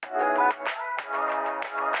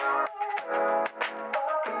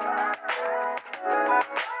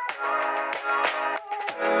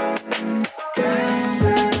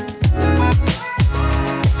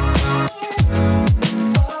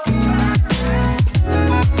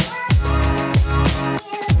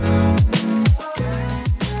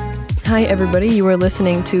Hi everybody, you are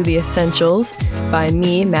listening to The Essentials by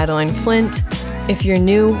me, Madeline Flint. If you're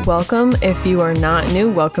new, welcome. If you are not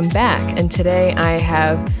new, welcome back. And today I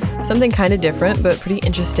have something kind of different but pretty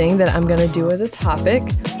interesting that I'm going to do as a topic.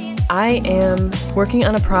 I am working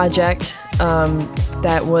on a project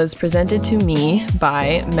that was presented to me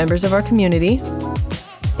by members of our community,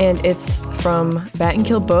 and it's from Bat and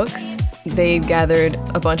Kill Books. They gathered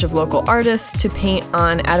a bunch of local artists to paint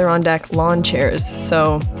on Adirondack lawn chairs.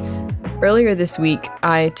 So earlier this week,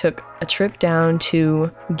 I took a trip down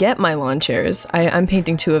to get my lawn chairs. I'm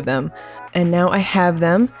painting 2 of them, and now I have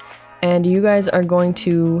them, and you guys are going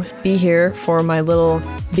to be here for my little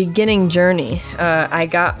beginning journey. I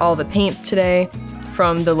got all the paints today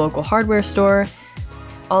from the local hardware store.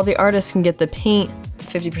 All the artists can get the paint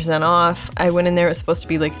 50% off. I went in there, it was supposed to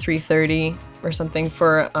be like $3.30 or something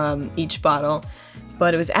for each bottle,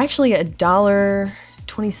 but it was actually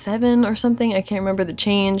 $1.27 or something. I can't remember the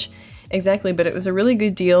change exactly, but it was a really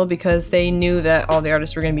good deal because they knew that all the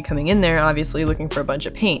artists were going to be coming in there, obviously looking for a bunch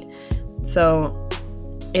of paint. So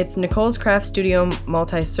it's Nicole's Craft Studio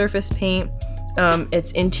multi-surface paint.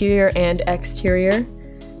 It's interior and exterior,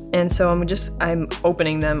 and so I'm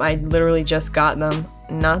opening them. I literally just got them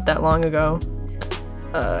not that long ago.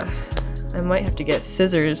 I might have to get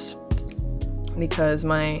scissors because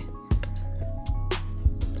my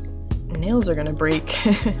nails are gonna break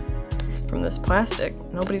from this plastic.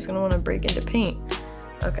 Nobody's gonna want to break into paint.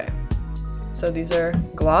 Okay, so these are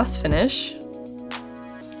gloss finish,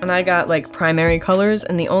 and I got like primary colors,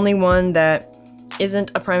 and the only one that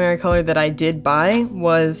isn't a primary color that I did buy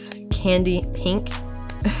was candy pink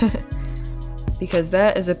because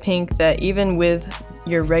that is a pink that even with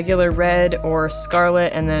your regular red or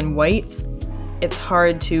scarlet and then whites, it's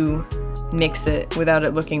hard to mix it without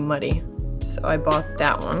it looking muddy. So I bought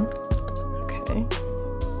that one. Okay.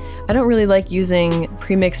 I don't really like using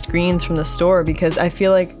pre-mixed greens from the store because I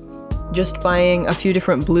feel like just buying a few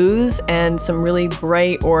different blues and some really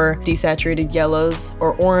bright or desaturated yellows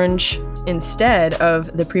or orange instead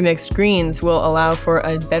of the pre-mixed greens will allow for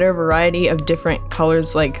a better variety of different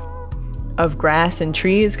colors, like of grass and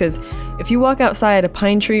trees, because if you walk outside, a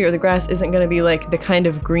pine tree or the grass isn't going to be like the kind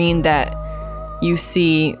of green that you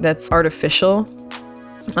see that's artificial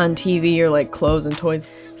on TV or like clothes and toys.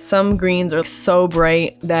 Some greens are so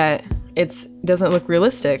bright that it doesn't look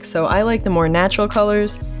realistic, so I like the more natural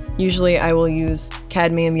colors. Usually I will use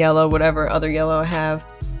cadmium yellow, whatever other yellow I have,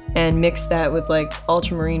 and mix that with like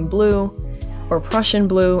ultramarine blue or Prussian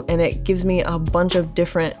blue, and it gives me a bunch of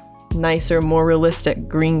different nicer, more realistic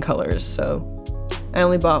green colors. So I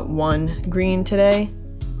only bought 1 green today,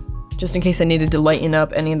 just in case I needed to lighten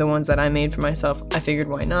up any of the ones that I made for myself. I figured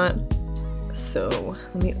why not. So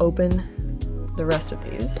let me open the rest of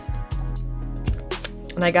these.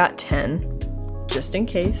 And I got 10, just in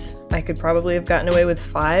case. I could probably have gotten away with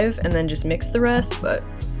 5 and then just mixed the rest, but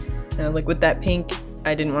like with that pink,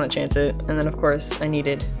 I didn't want to chance it. And then of course I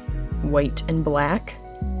needed white and black.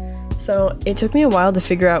 So it took me a while to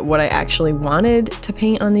figure out what I actually wanted to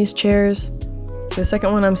paint on these chairs. The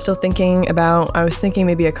second one I'm still thinking about. I was thinking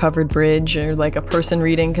maybe a covered bridge or like a person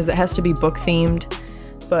reading because it has to be book themed.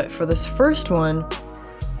 But for this first one,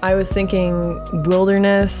 I was thinking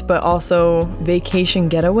wilderness, but also vacation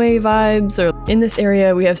getaway vibes. Or in this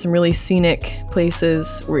area, we have some really scenic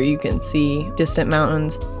places where you can see distant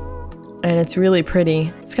mountains, and it's really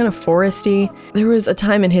pretty. It's kind of foresty. There was a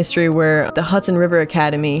time in history where the Hudson River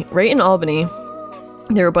Academy, right in Albany,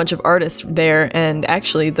 there were a bunch of artists there, and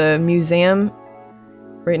actually the museum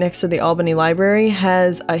right next to the Albany Library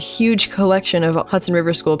has a huge collection of Hudson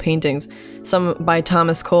River School paintings, some by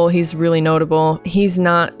Thomas Cole. He's really notable. He's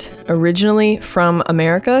not originally from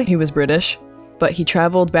America. He was British, but he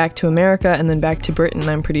traveled back to America and then back to Britain,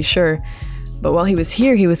 I'm pretty sure. But while he was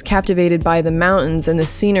here, he was captivated by the mountains and the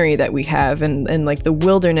scenery that we have and like the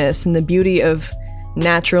wilderness and the beauty of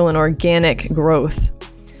natural and organic growth.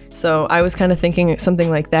 So I was kind of thinking something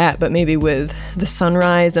like that, but maybe with the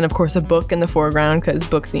sunrise and of course a book in the foreground because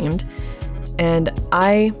book themed. And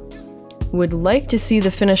I would like to see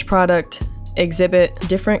the finished product exhibit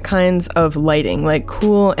different kinds of lighting, like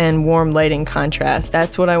cool and warm lighting contrast.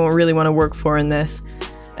 That's what I really want to work for in this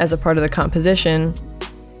as a part of the composition.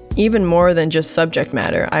 Even more than just subject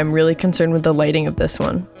matter, I'm really concerned with the lighting of this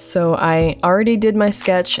one. So I already did my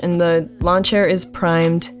sketch and the lawn chair is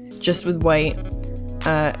primed just with white.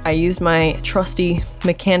 I used my trusty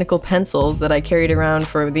mechanical pencils that I carried around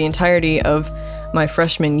for the entirety of my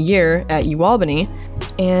freshman year at UAlbany,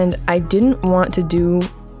 and I didn't want to do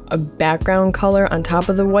a background color on top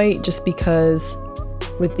of the white just because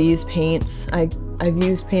with these paints. I've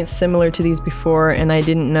used paints similar to these before, and I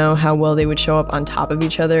didn't know how well they would show up on top of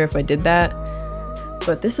each other if I did that.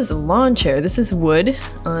 But this is a lawn chair. This is wood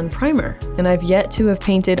on primer. And I've yet to have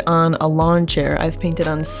painted on a lawn chair. I've painted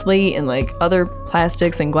on slate and like other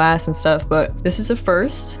plastics and glass and stuff, but this is a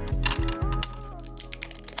first.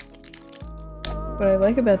 What I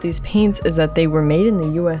like about these paints is that they were made in the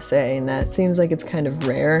USA, and that seems like it's kind of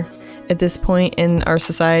rare at this point in our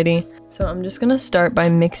society. So I'm just gonna start by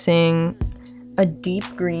mixing a deep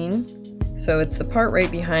green. So it's the part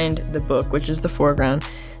right behind the book, which is the foreground,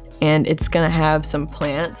 and it's gonna have some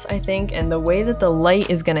plants, I think, and the way that the light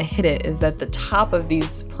is gonna hit it is that the top of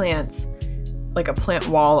these plants, like a plant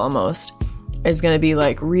wall almost, is gonna be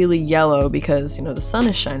like really yellow because, you know, the sun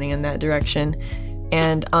is shining in that direction.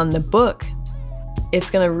 And on the book, it's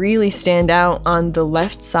gonna really stand out on the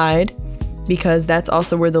left side because that's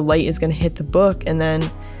also where the light is gonna hit the book, and then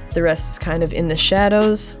the rest is kind of in the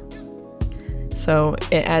shadows. So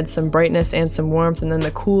it adds some brightness and some warmth, and then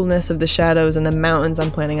the coolness of the shadows and the mountains.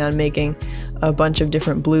 I'm planning on making a bunch of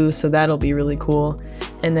different blues, so that'll be really cool.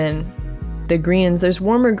 And then the greens, there's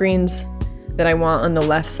warmer greens that I want on the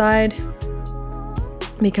left side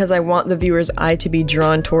because I want the viewer's eye to be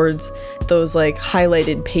drawn towards those like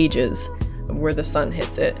highlighted pages where the sun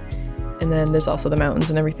hits it. And then there's also the mountains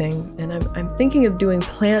and everything. And I'm thinking of doing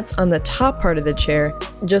plants on the top part of the chair,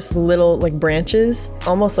 just little like branches,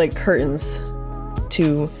 almost like curtains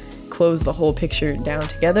to close the whole picture down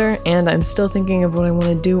together. And I'm still thinking of what I want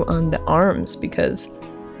to do on the arms because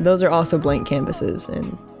those are also blank canvases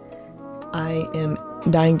and I am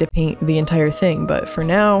dying to paint the entire thing. But for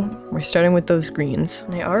now, we're starting with those greens.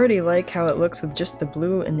 And I already like how it looks with just the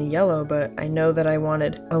blue and the yellow, but I know that I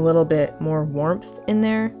wanted a little bit more warmth in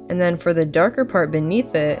there. And then for the darker part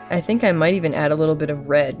beneath it, I think I might even add a little bit of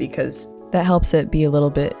red because that helps it be a little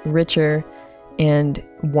bit richer and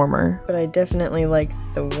warmer. But I definitely like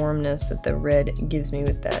the warmness that the red gives me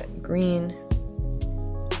with that green.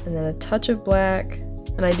 And then a touch of black.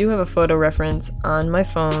 And I do have a photo reference on my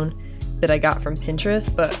phone that I got from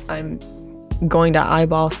Pinterest, but I'm going to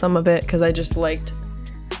eyeball some of it because I just liked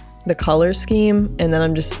the color scheme, and then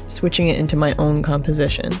I'm just switching it into my own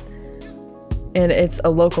composition. And it's a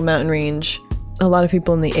local mountain range. A lot of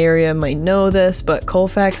people in the area might know this, but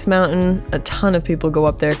Colfax Mountain, a ton of people go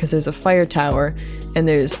up there because there's a fire tower, and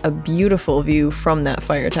there's a beautiful view from that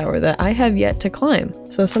fire tower that I have yet to climb.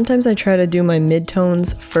 So sometimes I try to do my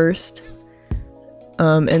midtones first,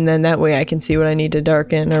 and then that way I can see what I need to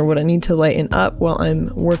darken or what I need to lighten up while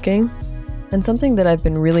I'm working. And something that I've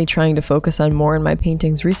been really trying to focus on more in my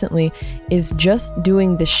paintings recently is just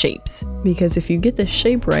doing the shapes. Because if you get the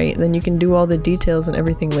shape right, then you can do all the details and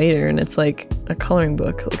everything later, and it's like a coloring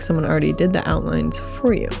book, like someone already did the outlines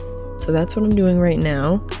for you. So that's what I'm doing right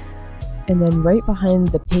now. And then right behind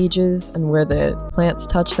the pages and where the plants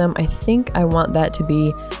touch them, I think I want that to be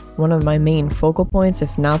one of my main focal points,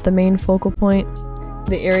 if not the main focal point.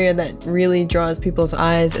 The area that really draws people's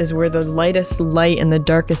eyes is where the lightest light and the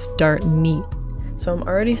darkest dark meet. So I'm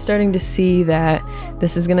already starting to see that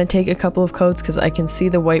this is going to take a couple of coats because I can see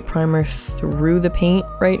the white primer through the paint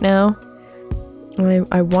right now. And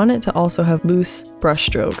I want it to also have loose brush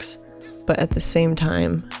strokes, but at the same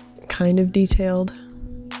time, kind of detailed.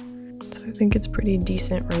 So I think it's pretty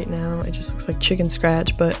decent right now. It just looks like chicken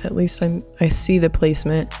scratch, but at least I see the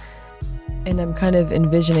placement. And I'm kind of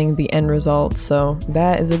envisioning the end result, so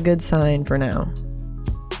that is a good sign for now.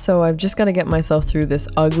 So I've just got to get myself through this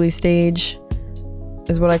ugly stage,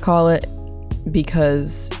 is what I call it,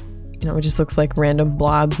 because, you know, it just looks like random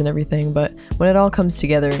blobs and everything, but when it all comes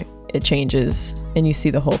together, it changes, and you see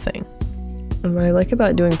the whole thing. And what I like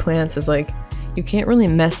about doing plants is, like, you can't really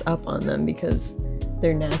mess up on them because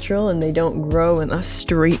they're natural and they don't grow in a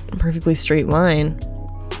perfectly straight line.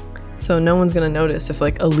 So no one's gonna notice if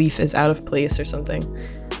like a leaf is out of place or something.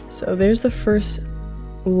 So there's the first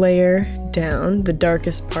layer down, the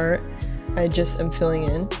darkest part. I just am filling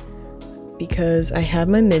in because I have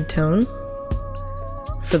my mid-tone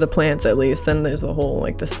for the plants at least. Then there's the whole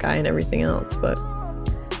like the sky and everything else. But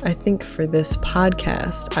I think for this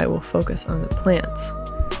podcast, I will focus on the plants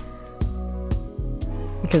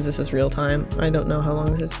because this is real time. I don't know how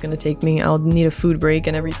long this is gonna take me. I'll need a food break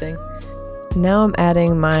and everything. Now I'm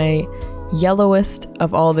adding my yellowest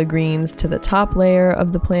of all the greens to the top layer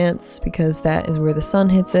of the plants because that is where the sun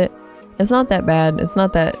hits it. It's not that bad, it's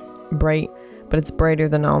not that bright, but it's brighter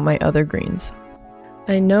than all my other greens.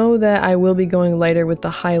 I know that I will be going lighter with the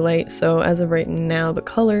highlight, so as of right now, the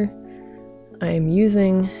color I am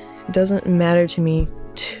using doesn't matter to me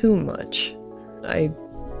too much. I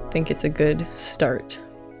think it's a good start.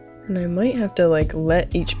 And I might have to like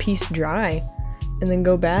let each piece dry and then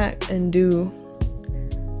go back and do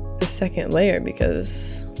the second layer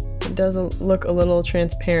because it does look a little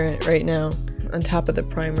transparent right now on top of the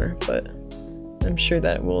primer, but I'm sure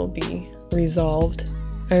that will be resolved.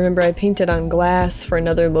 I remember I painted on glass for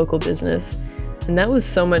another local business, and that was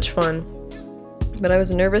so much fun. But I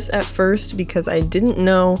was nervous at first because I didn't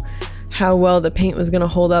know how well the paint was going to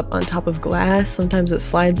hold up on top of glass. Sometimes it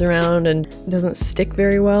slides around and doesn't stick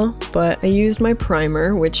very well, but I used my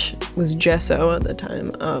primer, which was gesso at the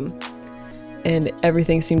time, and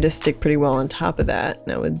everything seemed to stick pretty well on top of that.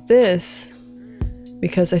 Now with this,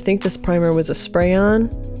 because I think this primer was a spray-on,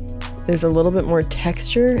 there's a little bit more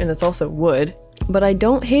texture, and it's also wood, but I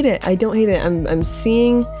don't hate it. I'm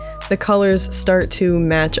seeing the colors start to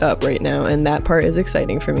match up right now, and that part is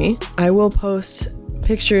exciting for me. I will post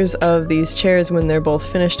pictures of these chairs when they're both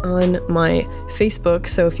finished on my Facebook,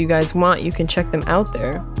 so if you guys want, you can check them out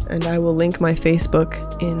there, and I will link my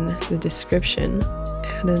Facebook in the description.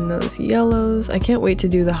 Add in those yellows. I can't wait to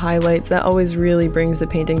do the highlights. That always really brings the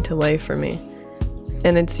painting to life for me,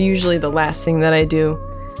 and it's usually the last thing that I do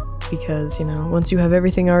because, you know, once you have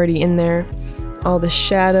everything already in there, all the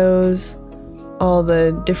shadows, all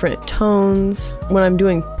the different tones. When I'm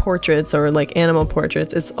doing portraits or like animal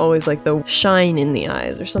portraits, it's always like the shine in the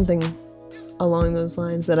eyes or something along those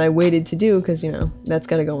lines that I waited to do because, you know, that's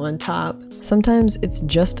got to go on top. Sometimes it's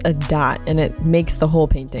just a dot and it makes the whole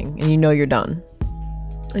painting and you know you're done.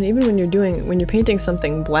 And even when you're painting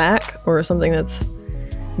something black or something that's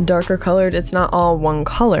darker colored, it's not all one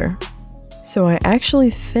color. So I actually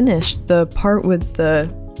finished the part with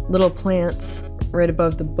the little plants right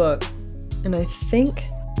above the book. And I think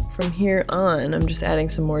from here on, I'm just adding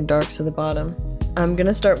some more darks to the bottom. I'm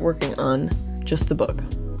gonna start working on just the book.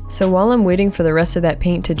 So while I'm waiting for the rest of that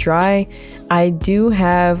paint to dry, I do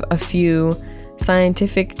have a few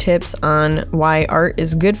scientific tips on why art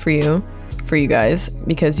is good for you guys,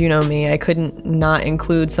 because you know me, I couldn't not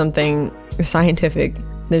include something scientific.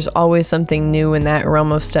 There's always something new in that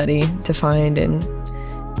realm of study to find, and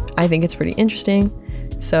I think it's pretty interesting.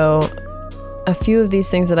 So a few of these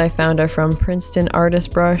things that I found are from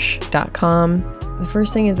PrincetonArtistBrush.com. The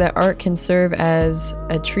first thing is that art can serve as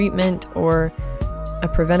a treatment or a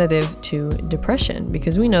preventative to depression,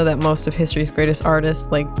 because we know that most of history's greatest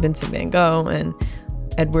artists like Vincent van Gogh and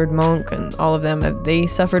Edward Munch and all of them, they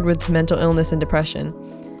suffered with mental illness and depression.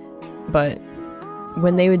 But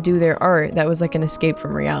when they would do their art, that was like an escape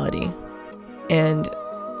from reality. And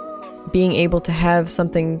being able to have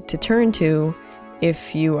something to turn to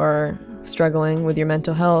if you are struggling with your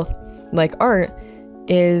mental health, like art,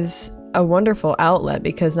 is a wonderful outlet,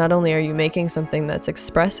 because not only are you making something that's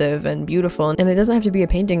expressive and beautiful, and it doesn't have to be a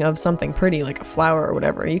painting of something pretty like a flower or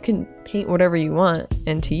whatever. You can paint whatever you want,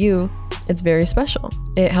 and to you, it's very special.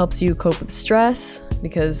 It helps you cope with stress,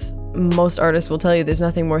 because most artists will tell you there's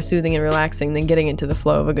nothing more soothing and relaxing than getting into the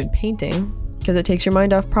flow of a good painting, because it takes your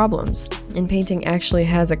mind off problems. And painting actually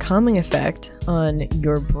has a calming effect on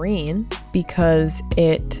your brain because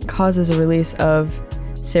it causes a release of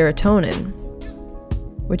serotonin,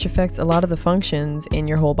 which affects a lot of the functions in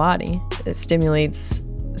your whole body. It stimulates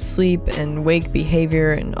sleep and wake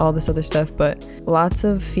behavior and all this other stuff, but lots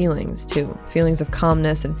of feelings too. Feelings of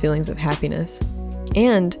calmness and feelings of happiness.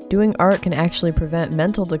 And doing art can actually prevent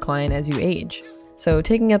mental decline as you age. So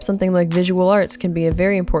taking up something like visual arts can be a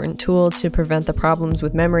very important tool to prevent the problems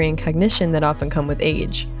with memory and cognition that often come with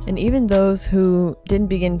age. And even those who didn't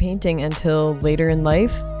begin painting until later in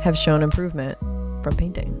life have shown improvement from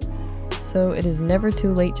painting. So it is never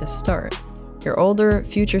too late to start. Your older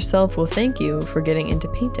future self will thank you for getting into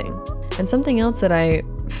painting. And something else that I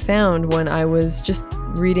found when I was just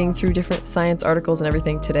reading through different science articles and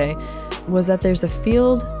everything today was that there's a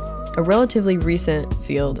field, a relatively recent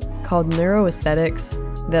field, called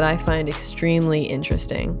neuroaesthetics that I find extremely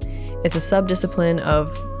interesting. It's a subdiscipline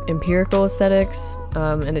of empirical aesthetics,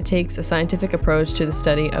 and it takes a scientific approach to the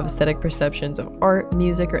study of aesthetic perceptions of art,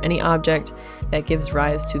 music, or any object that gives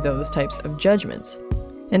rise to those types of judgments.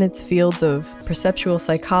 And it's fields of perceptual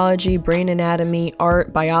psychology, brain anatomy,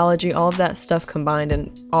 art, biology, all of that stuff combined,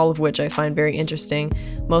 and all of which I find very interesting.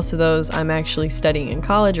 Most of those I'm actually studying in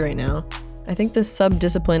college right now. I think this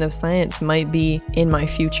subdiscipline of science might be in my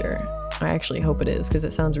future. I actually hope it is, because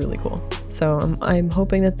it sounds really cool. So I'm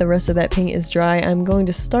hoping that the rest of that paint is dry. I'm going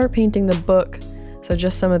to start painting the book, so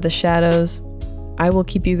just some of the shadows. I will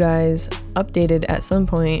keep you guys updated at some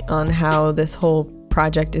point on how this whole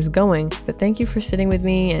project is going, but thank you for sitting with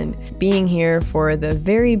me and being here for the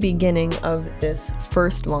very beginning of this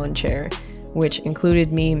first lawn chair, which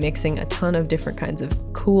included me mixing a ton of different kinds of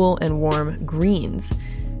cool and warm greens.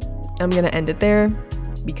 I'm gonna end it there.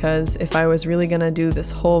 because if I was really gonna do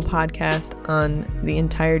this whole podcast on the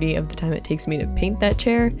entirety of the time it takes me to paint that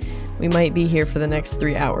chair, we might be here for the next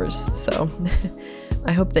 3 hours. So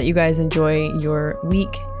I hope that you guys enjoy your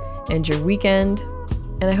week and your weekend,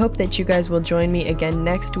 and I hope that you guys will join me again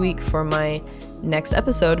next week for my next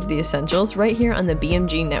episode of The Essentials right here on the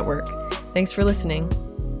BMG Network. Thanks for listening.